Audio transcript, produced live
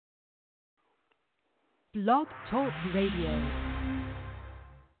Blog Talk Radio.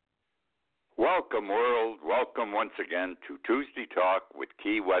 Welcome, world. Welcome once again to Tuesday Talk with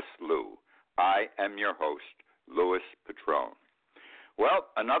Key West Lou. I am your host, Louis Patrone. Well,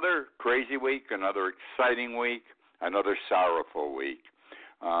 another crazy week, another exciting week, another sorrowful week.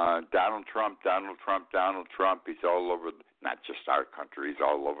 Donald Trump. He's all over, not just our country, he's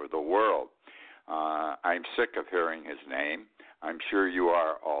all over the world. I'm sick of hearing his name. I'm sure you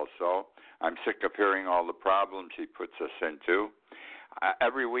are also. I'm sick of hearing all the problems he puts us into.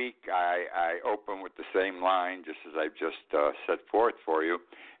 Every week I open with the same line, just as I've just set forth for you,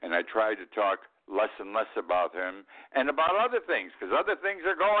 and I try to talk less and less about him and about other things, because other things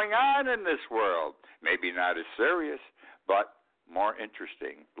are going on in this world. Maybe not as serious, but more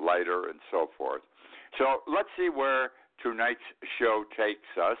interesting, lighter, and so forth. So let's see where tonight's show takes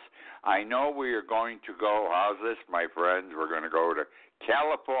us. I know we are going to go, how's this, my friends? We're going to go to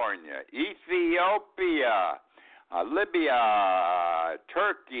California, Ethiopia, Libya,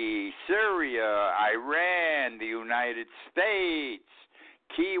 Turkey, Syria, Iran, the United States,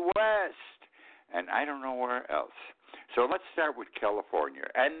 Key West, and I don't know where else. So let's start with California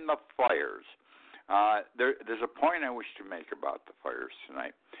and the fires. There's a point I wish to make about the fires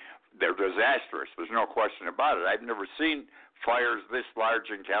tonight. They're disastrous. There's no question about it. I've never seen fires this large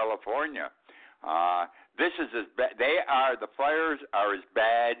in California. This is as bad. The fires are as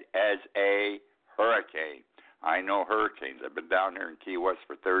bad as a hurricane. I know hurricanes. I've been down here in Key West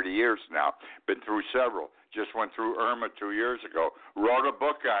for 30 years now. Been through several. Just went through Irma 2 years ago. Wrote a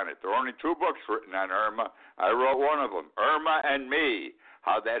book on it. There are only 2 books written on Irma. I wrote one of them, Irma and Me,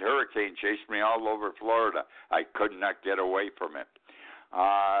 how that hurricane chased me all over Florida. I could not get away from it.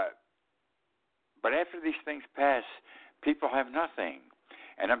 But after these things pass, people have nothing.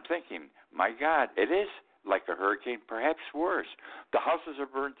 And I'm thinking, my God, it is like a hurricane, perhaps worse. The houses are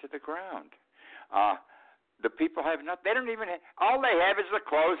burned to the ground. The people have nothing. They don't even have, all they have is the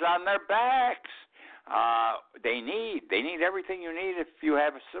clothes on their backs. They need everything you need if you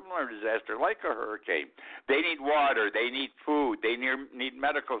have a similar disaster like a hurricane. They need water. They need food. They need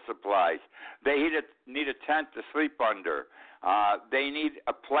medical supplies. They need a tent to sleep under. They need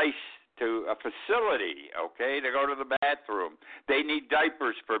a facility, okay, to go to the bathroom. They need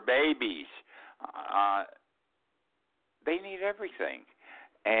diapers for babies. They need everything.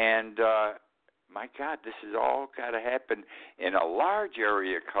 And my God, this has all got to happen in a large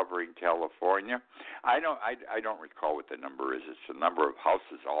area covering California. I don't recall what the number is. It's the number of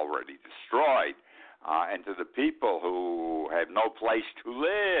houses already destroyed, and to the people who have no place to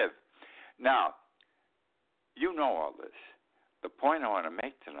live. Now, you know all this. The point I want to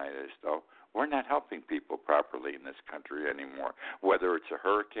make tonight is, though, we're not helping people properly in this country anymore, whether it's a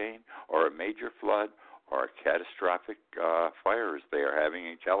hurricane or a major flood or a catastrophic fires they are having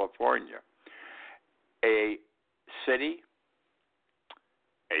in California. A city,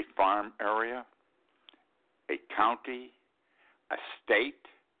 a farm area, a county, a state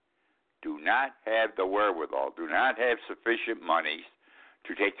do not have the wherewithal, do not have sufficient monies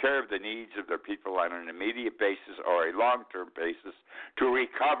to take care of the needs of their people on an immediate basis or a long-term basis to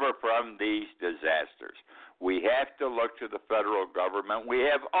recover from these disasters. We have to look to the federal government. We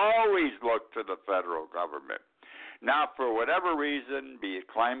have always looked to the federal government. Now, for whatever reason, be it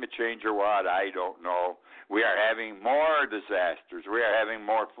climate change or what, I don't know, we are having more disasters. We are having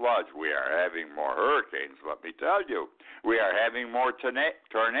more floods. We are having more hurricanes, let me tell you. We are having more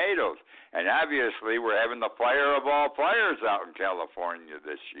tornadoes. And obviously, we're having the fire of all fires out in California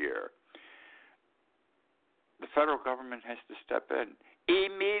this year. The federal government has to step in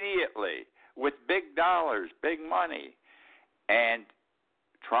immediately with big dollars, big money. And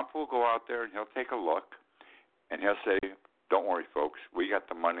Trump will go out there and he'll take a look. And he'll say, don't worry, folks, we got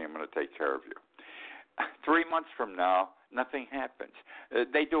the money, I'm going to take care of you. 3 months from now, nothing happens.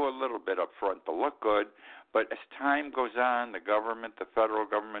 They do a little bit up front to look good, but as time goes on, the federal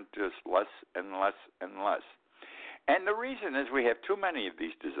government does less and less and less. And the reason is we have too many of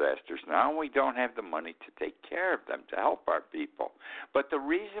these disasters now, and we don't have the money to take care of them, to help our people. But the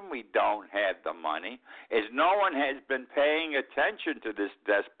reason we don't have the money is no one has been paying attention to this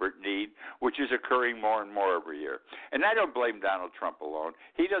desperate need, which is occurring more and more every year. And I don't blame Donald Trump alone.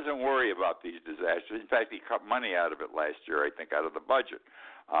 He doesn't worry about these disasters. In fact, he cut money out of it last year, I think, out of the budget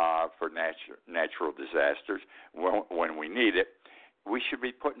for natural disasters when we need it. we should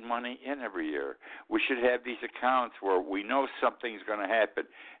be putting money in every year. We should have these accounts where we know something's going to happen,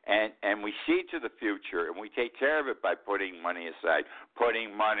 and we see to the future, and we take care of it by putting money aside,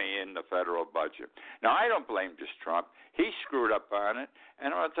 putting money in the federal budget. Now, I don't blame just Trump. He screwed up on it,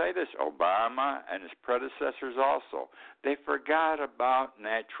 and I'll tell you this, Obama and his predecessors also, they forgot about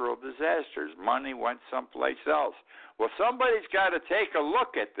natural disasters. Money went someplace else. Well, somebody's got to take a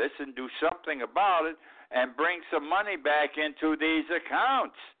look at this and do something about it and bring some money back into these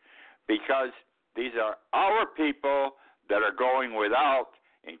accounts, because these are our people that are going without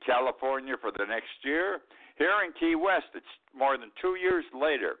in California for the next year. Here in Key West, it's more than 2 years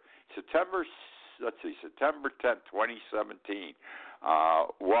later. September 10th, 2017,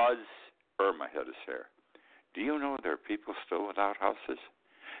 was Irma hit us here. Do you know there are people still without houses?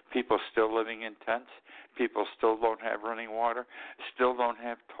 People still living in tents? People still don't have running water? Still don't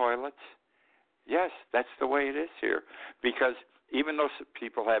have toilets? Yes, that's the way it is here. Because even though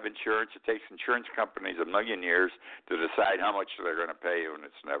people have insurance, it takes insurance companies a million years to decide how much they're going to pay you, and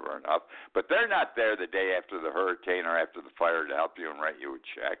it's never enough. But they're not there the day after the hurricane or after the fire to help you and write you a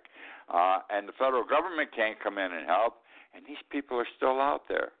check. And the federal government can't come in and help, and these people are still out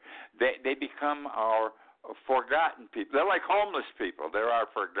there. They become our forgotten people. They're like homeless people. They're our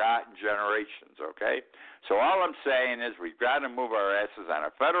forgotten generations, okay? So all I'm saying is we've got to move our asses on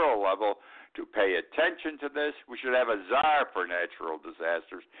a federal level to pay attention to this. We should have a czar for natural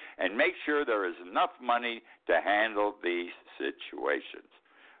disasters and make sure there is enough money to handle these situations.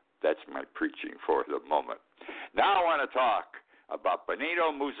 That's my preaching for the moment. Now I want to talk about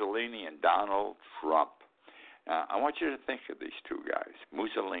Benito Mussolini and Donald Trump. I want you to think of these two guys.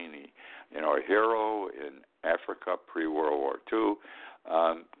 Mussolini, a hero in Africa pre-World War II,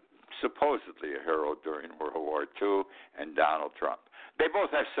 supposedly a hero during World War II, and Donald Trump. They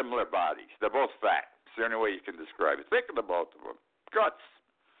both have similar bodies. They're both fat. It's the only way you can describe it. Think of the both of them. Guts.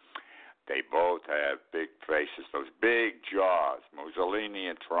 They both have big faces, those big jaws. Mussolini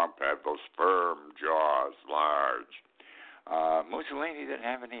and Trump have those firm jaws, large. Mussolini didn't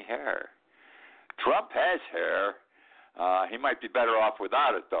have any hair. Trump has hair. He might be better off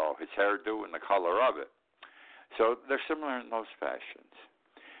without it, though, his hairdo and the color of it. So they're similar in those fashions.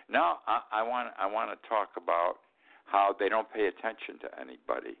 Now I want to talk about how they don't pay attention to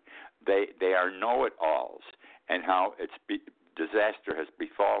anybody. They are know-it-alls, and how disaster has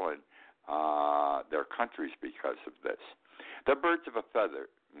befallen their countries because of this. They're birds of a feather,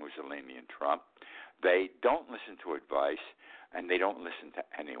 Mussolini and Trump. They don't listen to advice, and they don't listen to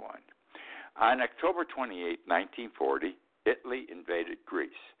anyone. On October 28, 1940, Italy invaded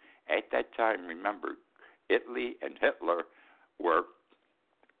Greece. At that time, remember, Italy and Hitler were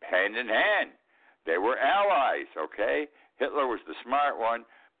hand in hand. They were allies, okay? Hitler was the smart one.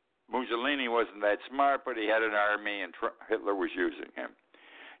 Mussolini wasn't that smart, but he had an army, and Hitler was using him.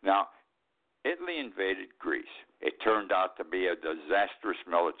 Now, Italy invaded Greece. It turned out to be a disastrous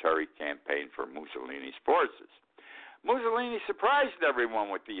military campaign for Mussolini's forces. Mussolini surprised everyone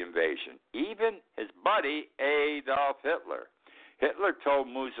with the invasion, even his buddy Adolf Hitler. Hitler told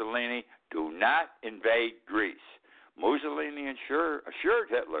Mussolini, "Do not invade Greece." Mussolini assured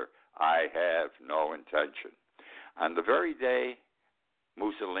Hitler, "I have no intention." On the very day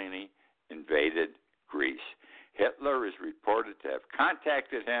Mussolini invaded Greece, Hitler is reported to have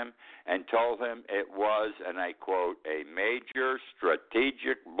contacted him and told him it was, and I quote, "a major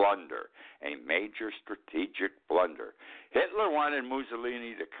strategic blunder." A major strategic blunder. Hitler wanted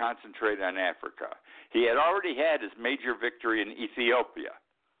Mussolini to concentrate on Africa. He had already had his major victory in Ethiopia.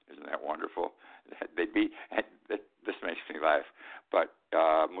 Isn't that wonderful? This makes me laugh. But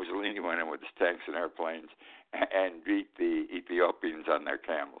Mussolini went in with his tanks and airplanes and beat the Ethiopians on their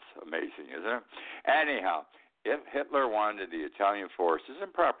camels. Amazing, isn't it? Anyhow, Hitler wanted the Italian forces,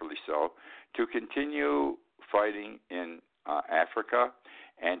 and properly so, to continue fighting in Africa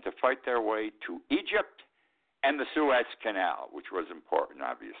and to fight their way to Egypt and the Suez Canal, which was important,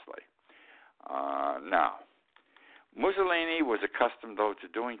 obviously. Now, Mussolini was accustomed, though, to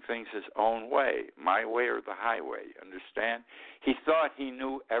doing things his own way, my way or the highway, understand? He thought he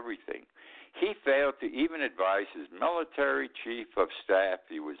knew everything. He failed to even advise his military chief of staff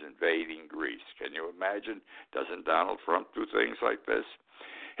he was invading Greece. Can you imagine? Doesn't Donald Trump do things like this?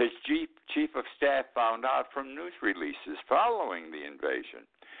 His chief of staff found out from news releases following the invasion.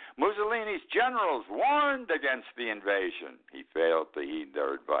 Mussolini's generals warned against the invasion. He failed to heed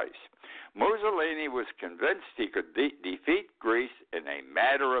their advice. Mussolini was convinced he could defeat Greece in a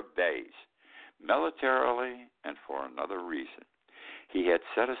matter of days, militarily and for another reason. He had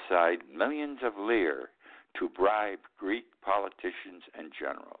set aside millions of lire to bribe Greek politicians and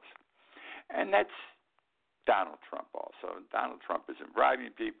generals. And that's Donald Trump also. Donald Trump isn't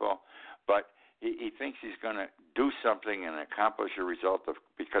bribing people, but he thinks he's going to do something and accomplish a result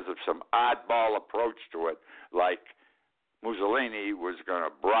because of some oddball approach to it, like Mussolini was going to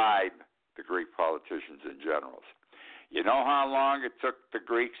bribe the Greek politicians and generals. You know how long it took the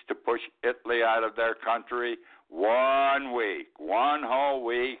Greeks to push Italy out of their country? 1 week, one whole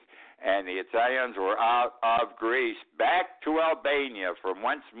week, and the Italians were out of Greece, back to Albania, from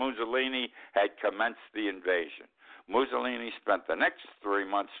whence Mussolini had commenced the invasion. Mussolini spent the next 3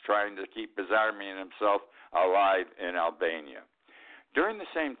 months trying to keep his army and himself alive in Albania. During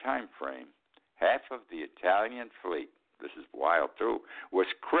the same time frame, half of the Italian fleet, this is wild too, was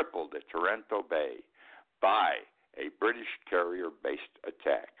crippled at Taranto Bay by a British carrier-based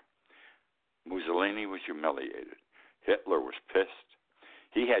attack. Mussolini was humiliated. Hitler was pissed.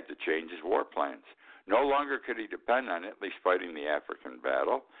 He had to change his war plans. No longer could he depend on Italy's fighting the African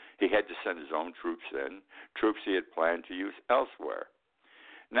battle. He had to send his own troops in, troops he had planned to use elsewhere.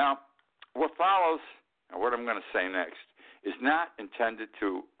 Now, what follows, and what I'm going to say next, is not intended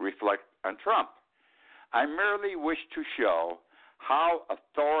to reflect on Trump. I merely wish to show how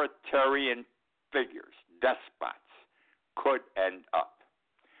authoritarian figures, despots, could end up.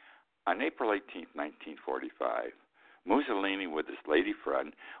 On April 18, 1945, Mussolini, with his lady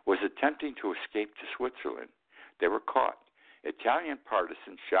friend, was attempting to escape to Switzerland. They were caught. Italian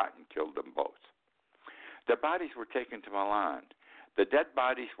partisans shot and killed them both. Their bodies were taken to Milan. The dead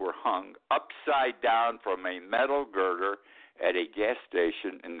bodies were hung upside down from a metal girder at a gas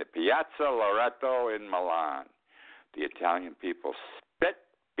station in the Piazza Loreto in Milan. The Italian people spit,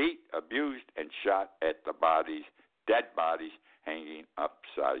 beat, abused, and shot at the bodies, dead bodies, hanging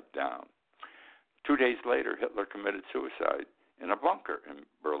upside down. 2 days later, Hitler committed suicide in a bunker in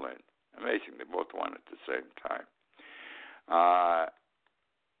Berlin. Amazing, they both won at the same time.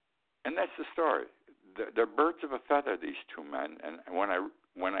 And that's the story. They're birds of a feather, these two men. And when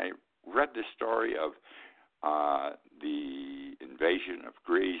I read the story of the invasion of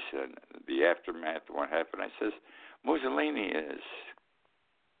Greece and the aftermath of what happened, I says, Mussolini is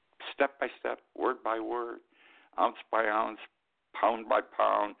step by step, word by word, ounce by ounce, pound by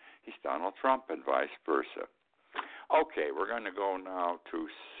pound. He's Donald Trump and vice versa. Okay, we're going to go now to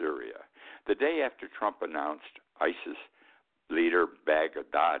Syria. The day after Trump announced ISIS leader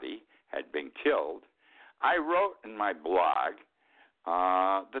Baghdadi had been killed, I wrote in my blog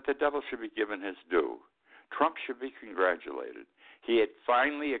that the devil should be given his due. Trump should be congratulated. He had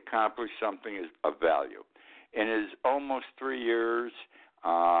finally accomplished something of value. In his almost 3 years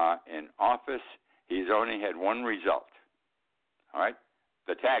in office, he's only had one result. All right?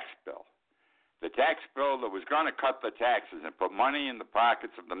 The tax bill. The tax bill that was going to cut the taxes and put money in the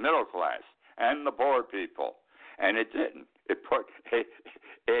pockets of the middle class and the poor people. And it didn't. It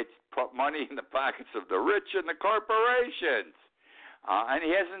put money in the pockets of the rich and the corporations. And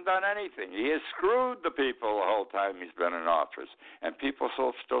he hasn't done anything. He has screwed the people the whole time he's been in office. And people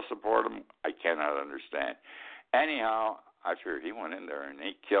still support him. I cannot understand. Anyhow, I figure he went in there and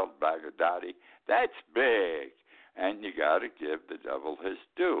he killed Baghdadi. That's big. And you got to give the devil his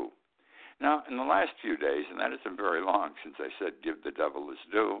due. Now, in the last few days, and that isn't very long since I said give the devil his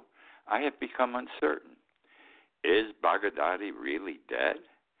due, I have become uncertain. Is Baghdadi really dead?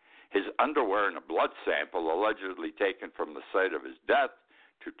 His underwear and a blood sample allegedly taken from the site of his death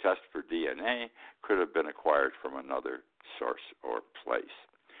to test for DNA could have been acquired from another source or place.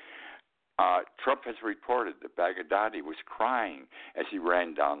 Trump has reported that Baghdadi was crying as he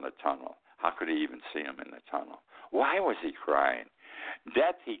ran down the tunnel. How could he even see him in the tunnel? Why was he crying?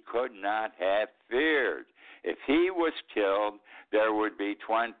 Death he could not have feared. If he was killed, there would be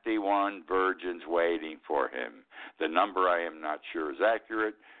 21 virgins waiting for him. The number I am not sure is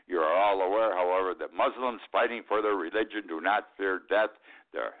accurate. You are all aware, however, that Muslims fighting for their religion do not fear death.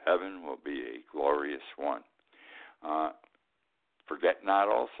 Their heaven will be a glorious one. Forget not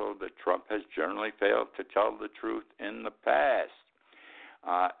also that Trump has generally failed to tell the truth in the past.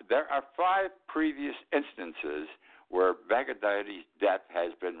 There are 5 previous instances where Baghdadi's death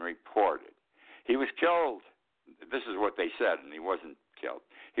has been reported. He was killed. This is what they said, and he wasn't killed.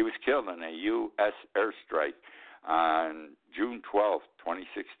 He was killed in a U.S. airstrike on June 12,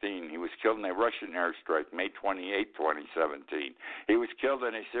 2016. He was killed in a Russian airstrike May 28, 2017. He was killed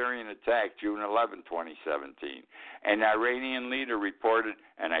in a Syrian attack June 11, 2017. An Iranian leader reported,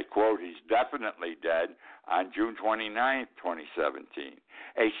 and I quote, he's definitely dead, on June 29, 2017.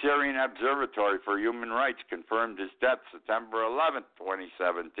 A Syrian Observatory for Human Rights confirmed his death September 11,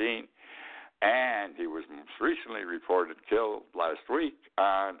 2017. And he was most recently reported killed last week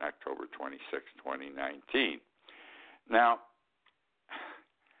on October 26, 2019. Now,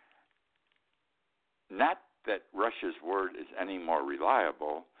 not that Russia's word is any more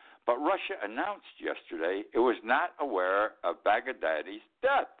reliable, but Russia announced yesterday it was not aware of Baghdadi's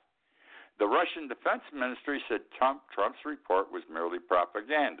death. The Russian Defense Ministry said Trump's report was merely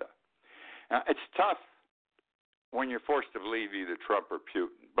propaganda. Now, it's tough when you're forced to believe either Trump or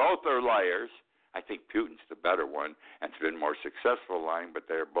Putin. Both are liars. I think Putin's the better one, and it's been more successful lying, but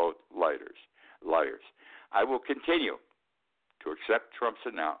they're both liars. I will continue to accept Trump's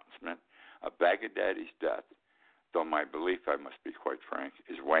announcement of Baghdadi's death, though my belief, I must be quite frank,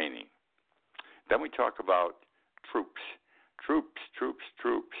 is waning. Then we talk about troops.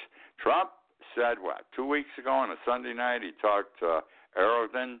 Trump said, 2 weeks ago on a Sunday night, he talked to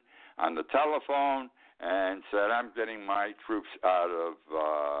Erdogan on the telephone and said, I'm getting my troops out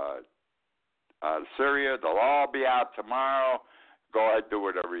of Syria. They'll all be out tomorrow. Go ahead, do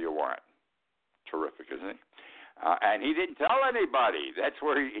whatever you want. Terrific, isn't he? And he didn't tell anybody. That's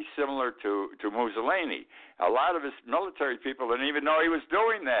where he's similar to Mussolini. A lot of his military people didn't even know he was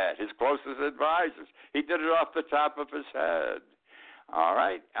doing that, his closest advisors. He did it off the top of his head. All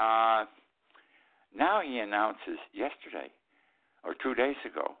right. Now he announces yesterday or 2 days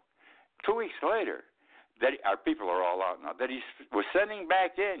ago, 2 weeks later, that our people are all out now, that he was sending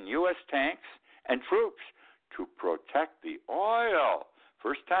back in U.S. tanks and troops to protect the oil.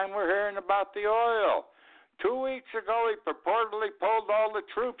 First time we're hearing about the oil. 2 weeks ago, he purportedly pulled all the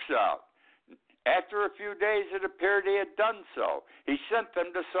troops out. After a few days, it appeared he had done so. He sent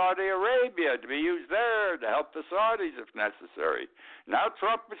them to Saudi Arabia to be used there to help the Saudis if necessary. Now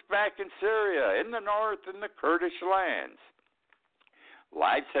Trump is back in Syria, in the north, in the Kurdish lands.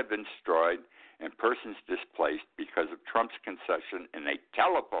 Lives have been destroyed and persons displaced because of Trump's concession in a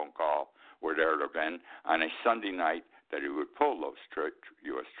telephone call with Erdogan on a Sunday night that he would pull those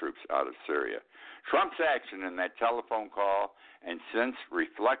U.S. troops out of Syria. Trump's action in that telephone call and since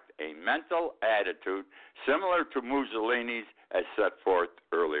reflect a mental attitude similar to Mussolini's as set forth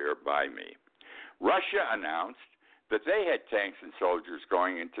earlier by me. Russia announced that they had tanks and soldiers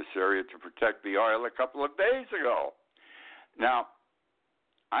going into Syria to protect the oil a couple of days ago. Now,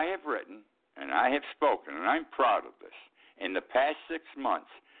 I have written and I have spoken, and I'm proud of this, in the past 6 months,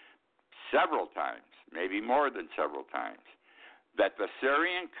 several times, maybe more than several times, that the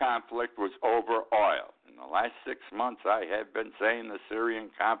Syrian conflict was over oil. In the last 6 months, I have been saying the Syrian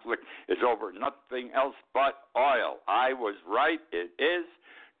conflict is over nothing else but oil. I was right. It is.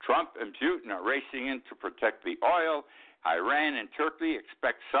 Trump and Putin are racing in to protect the oil. Iran and Turkey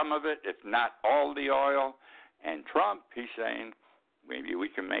expect some of it, if not all the oil. And Trump, he's saying, maybe we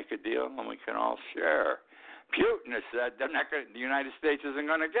can make a deal and we can all share. Putin has said the United States isn't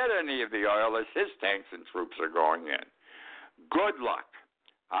going to get any of the oil as his tanks and troops are going in. Good luck.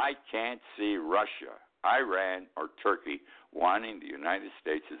 I can't see Russia, Iran, or Turkey wanting the United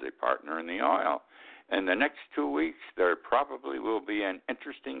States as a partner in the oil. In the next 2 weeks, there probably will be an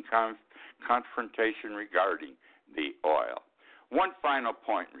interesting confrontation regarding the oil. One final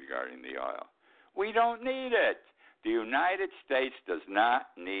point regarding the oil. We don't need it. The United States does not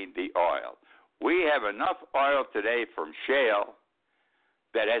need the oil. We have enough oil today from shale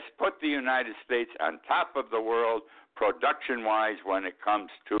that has put the United States on top of the world production-wise when it comes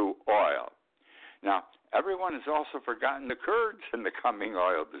to oil. Now, everyone has also forgotten the Kurds in the coming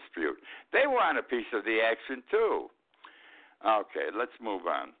oil dispute. They want a piece of the action, too. Okay, let's move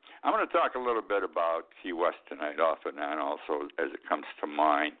on. I'm going to talk a little bit about Key West tonight, off and on, also as it comes to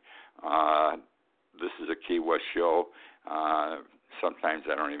mind. This is a Key West show. Sometimes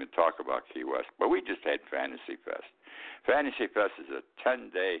I don't even talk about Key West, but we just had Fantasy Fest. Fantasy Fest is a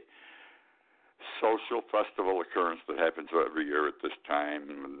 10-day social festival occurrence that happens every year at this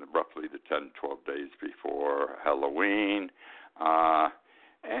time, roughly the 10, 12 days before Halloween.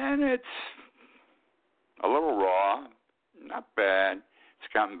 And it's a little raw, not bad.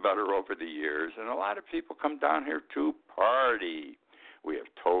 It's gotten better over the years, and a lot of people come down here to party. We have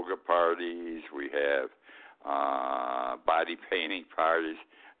toga parties. We have body painting parties.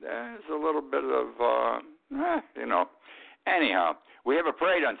 There's a little bit of, Anyhow, we have a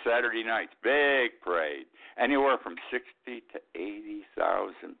parade on Saturday nights, big parade. Anywhere from 60 to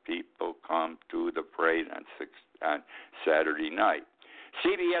 80,000 people come to the parade on Saturday night.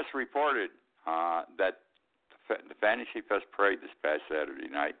 CBS reported that the Fantasy Fest parade this past Saturday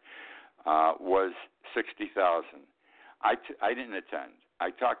night was 60,000. I didn't attend. I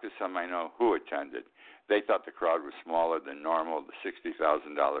talked to some I know who attended. They thought the crowd was smaller than normal. The $60,000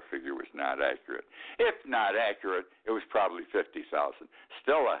 figure was not accurate. If not accurate, it was probably 50,000.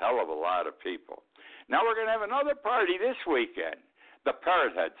 Still a hell of a lot of people. Now we're going to have another party this weekend. The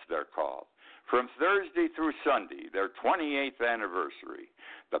Parrot Heads, they're called. From Thursday through Sunday, their 28th anniversary.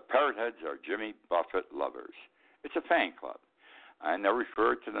 The Parrot Heads are Jimmy Buffett lovers. It's a fan club, and they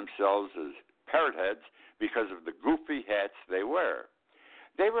refer to themselves as Parrot Heads because of the goofy hats they wear.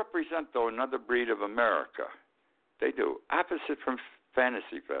 They represent, though, another breed of America. They do, opposite from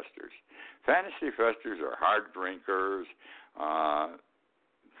fantasy festers. Fantasy festers are hard drinkers,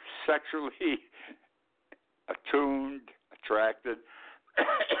 sexually attuned, attracted.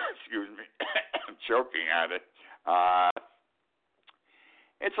 Excuse me, I'm choking on it.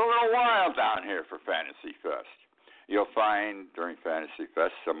 It's a little wild down here for Fantasy Fest. You'll find during Fantasy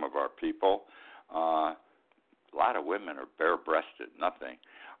Fest some of our people, a lot of women are bare-breasted, nothing.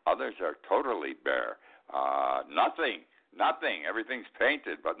 Others are totally bare, nothing. Everything's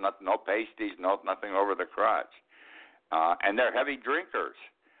painted, but no pasties, nothing over the crotch. And they're heavy drinkers.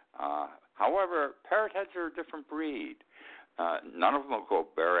 However, Parrot Heads are a different breed. None of them will go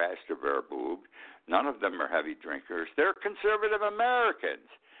bare-assed or bare-boobed. None of them are heavy drinkers. They're conservative Americans,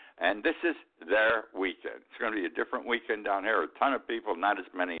 and this is their weekend. It's going to be a different weekend down here. A ton of people, not as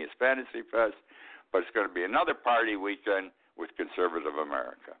many as Fantasy Fest, but it's going to be another party weekend with conservative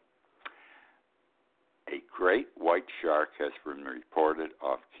America. A great white shark has been reported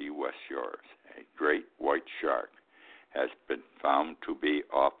off Key West shores. A great white shark has been found to be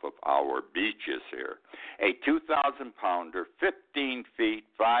off of our beaches here. A 2,000-pounder, 15 feet,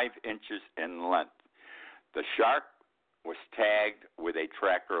 5 inches in length. The shark was tagged with a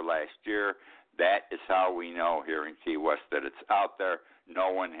tracker last year. That is how we know here in Key West that it's out there.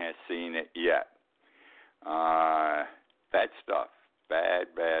 No one has seen it yet. Bad stuff. Bad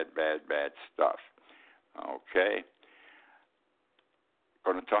stuff. Okay.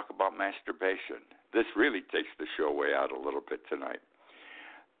 Going to talk about masturbation. This really takes the show way out a little bit tonight.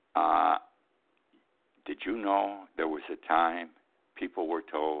 Did you know there was a time people were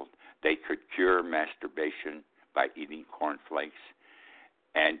told they could cure masturbation by eating cornflakes?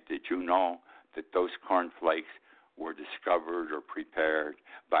 And did you know that those cornflakes were discovered or prepared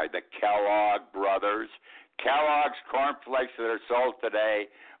by the Kellogg brothers? Kellogg's cornflakes that are sold today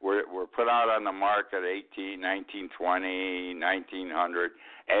were put out on the market 1920, 1900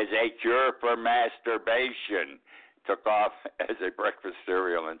 as a cure for masturbation. Took off as a breakfast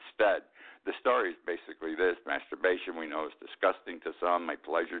cereal instead. The story is basically this. Masturbation, we know, is disgusting to some, a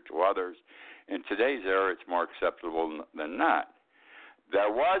pleasure to others. In today's era, it's more acceptable than not. There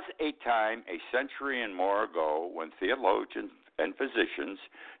was a time, a century and more ago, when theologians and physicians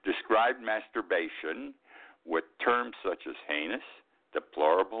described masturbation with terms such as heinous,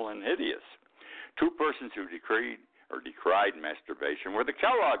 deplorable, and hideous. Two persons who decried masturbation were the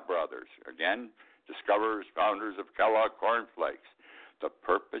Kellogg brothers, again, discoverers, founders of Kellogg cornflakes. The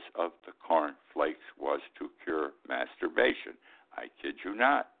purpose of the cornflakes was to cure masturbation. I kid you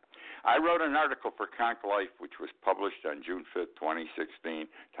not. I wrote an article for Conk Life, which was published on June 5th, 2016,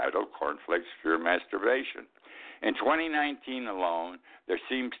 titled Cornflakes Cure Masturbation. In 2019 alone, there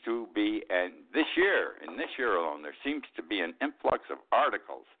seems to be, in this year alone, there seems to be an influx of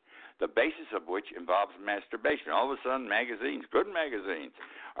articles, the basis of which involves masturbation. All of a sudden, magazines, good magazines,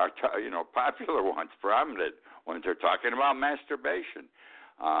 are popular ones, prominent ones, are talking about masturbation.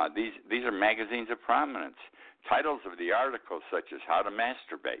 These are magazines of prominence. Titles of the articles such as How to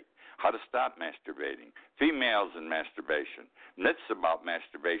Masturbate, How to Stop Masturbating, Females and Masturbation, Myths about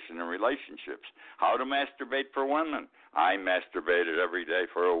Masturbation and Relationships, How to Masturbate for Women. I masturbated every day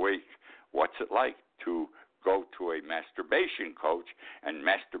for a week. What's it like to go to a masturbation coach, and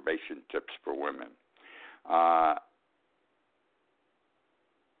masturbation tips for women.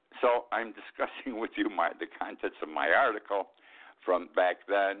 So I'm discussing with you the contents of my article from back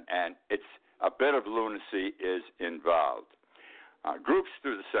then, and it's a bit of lunacy is involved. Groups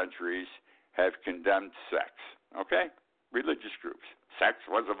through the centuries have condemned sex, okay? Religious groups. Sex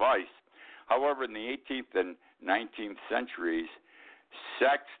was a vice. However, in the 18th and 19th centuries,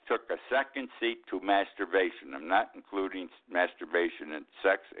 sex took a second seat to masturbation. I'm not including masturbation and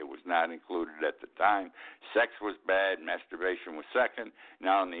sex. It was not included at the time. Sex was bad. Masturbation was second.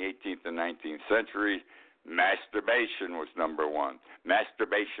 Now in the 18th and 19th centuries, masturbation was number one.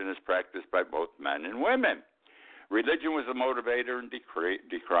 Masturbation is practiced by both men and women. Religion was a motivator in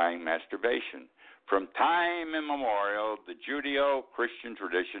decrying masturbation. From time immemorial, the Judeo-Christian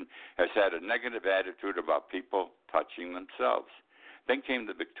tradition has had a negative attitude about people touching themselves. Then came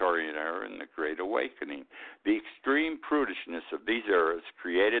the Victorian era and the Great Awakening. The extreme prudishness of these eras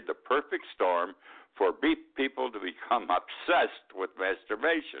created the perfect storm for people to become obsessed with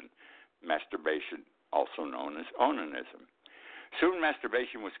masturbation. Masturbation, also known as onanism. Soon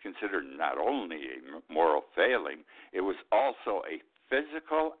masturbation was considered not only a moral failing, it was also a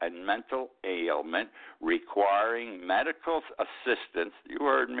physical and mental ailment requiring medical assistance. You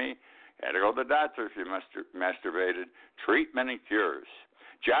heard me. Had to go to the doctor if you masturbated. Treatment and cures.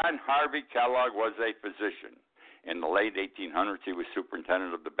 John Harvey Kellogg was a physician. In the late 1800s, he was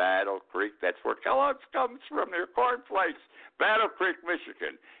superintendent of the Battle Creek. That's where Kellogg's comes from, their cornflakes. Battle Creek,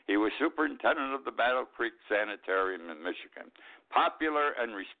 Michigan. He was superintendent of the Battle Creek Sanitarium in Michigan. Popular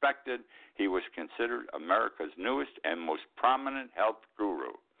and respected, he was considered America's newest and most prominent health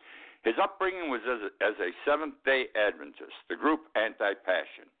guru. His upbringing was as a Seventh-day Adventist, the group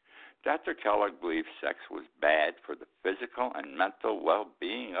Anti-Passion. Dr. Kellogg believed sex was bad for the physical and mental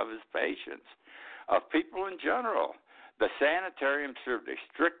well-being of his patients, of people in general. The sanitarium served a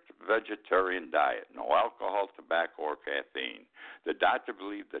strict vegetarian diet, no alcohol, tobacco, or caffeine. The doctor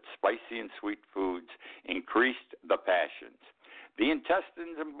believed that spicy and sweet foods increased the passions. The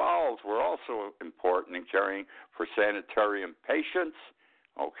intestines and bowels were also important in caring for sanitarium patients,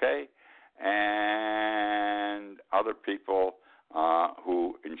 and other people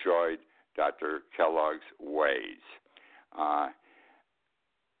who enjoyed Dr. Kellogg's ways.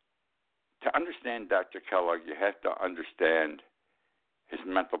 To understand Dr. Kellogg, you have to understand his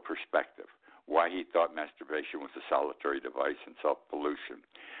mental perspective, why he thought masturbation was a solitary device and self-pollution,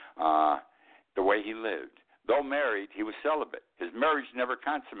 the way he lived. Though married, he was celibate. His marriage never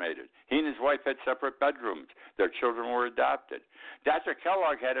consummated. He and his wife had separate bedrooms. Their children were adopted. Dr.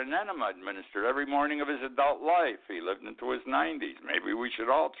 Kellogg had an enema administered every morning of his adult life. He lived into his 90s. Maybe we should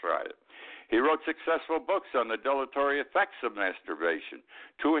all try it. He wrote successful books on the dilatory effects of masturbation.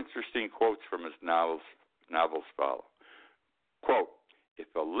 Two interesting quotes from his novels follow. Quote, if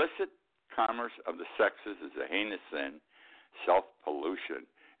illicit commerce of the sexes is a heinous sin, self-pollution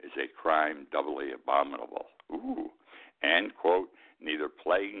is a crime doubly abominable. Ooh. And, quote, neither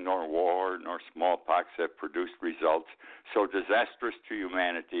plague nor war nor smallpox have produced results so disastrous to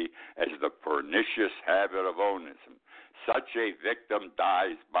humanity as the pernicious habit of onism. Such a victim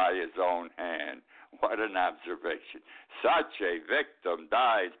dies by his own hand. What an observation. Such a victim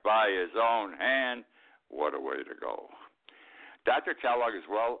dies by his own hand. What a way to go. Dr. Kellogg, as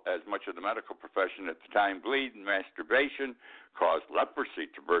well as much of the medical profession at the time, believed masturbation caused leprosy,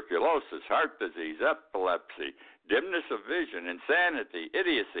 tuberculosis, heart disease, epilepsy, dimness of vision, insanity,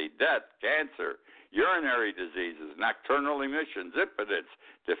 idiocy, death, cancer, urinary diseases, nocturnal emissions, impotence,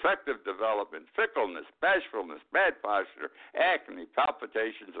 defective development, fickleness, bashfulness, bad posture, acne,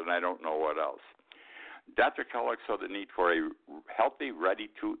 palpitations, and I don't know what else. Dr. Kellogg saw the need for a healthy,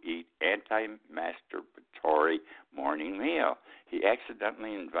 ready-to-eat, anti-masturbatory morning meal. He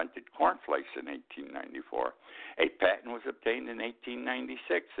accidentally invented cornflakes in 1894. A patent was obtained in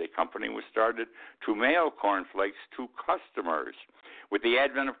 1896. A company was started to mail cornflakes to customers. With the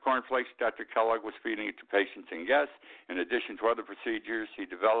advent of cornflakes, Dr. Kellogg was feeding it to patients and guests. In addition to other procedures he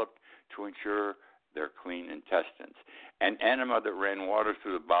developed to ensure their clean intestines. An enema that ran water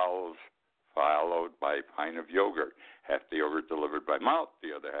through the bowels, followed by a pint of yogurt, half the yogurt delivered by mouth,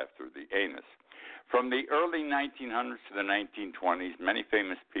 the other half through the anus. From the early 1900s to the 1920s, many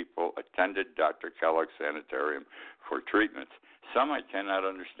famous people attended Dr. Kellogg's sanitarium for treatments. Some I cannot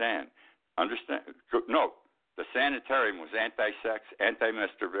understand. Note, the sanitarium was anti-sex,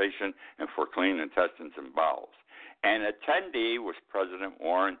 anti-masturbation, and for clean intestines and bowels. An attendee was President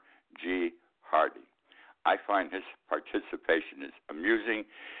Warren G. Harding. I find his participation is amusing.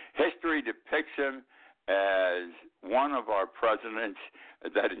 History depicts him as one of our presidents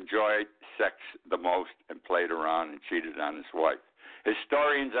that enjoyed sex the most and played around and cheated on his wife.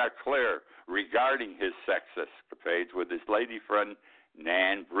 Historians are clear regarding his sex escapades with his lady friend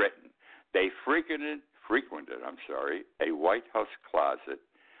Nan Britton. They frequented a White House closet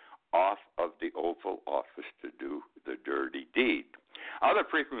off of the Oval Office to do the dirty deed. Other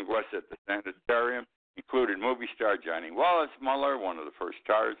frequent guests at the sanitarium included movie star Johnny Wallace Muller, one of the first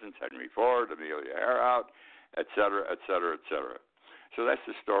Tarzans, Henry Ford, Amelia Earhart, et cetera, et cetera, et cetera. So that's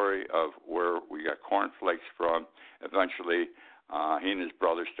the story of where we got cornflakes from. Eventually, he and his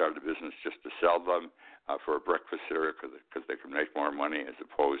brother started a business just to sell them for a breakfast cereal because they could make more money as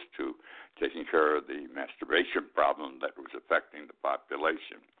opposed to taking care of the masturbation problem that was affecting the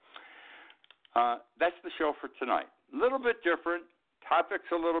population. That's the show for tonight. A little bit different.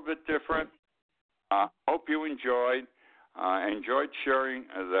 Topics a little bit different. Hope you enjoyed sharing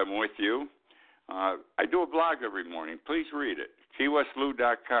them with you. I do a blog every morning. Please read it.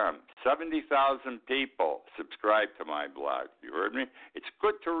 KeyWestLou.com. 70,000 people subscribe to my blog. You heard me? It's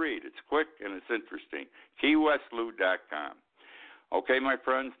good to read. It's quick and it's interesting. KeyWestLou.com. Okay, my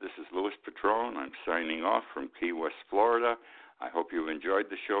friends, this is Louis Petrone. I'm signing off from Key West, Florida. I hope you've enjoyed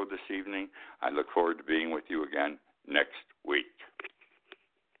the show this evening. I look forward to being with you again next week.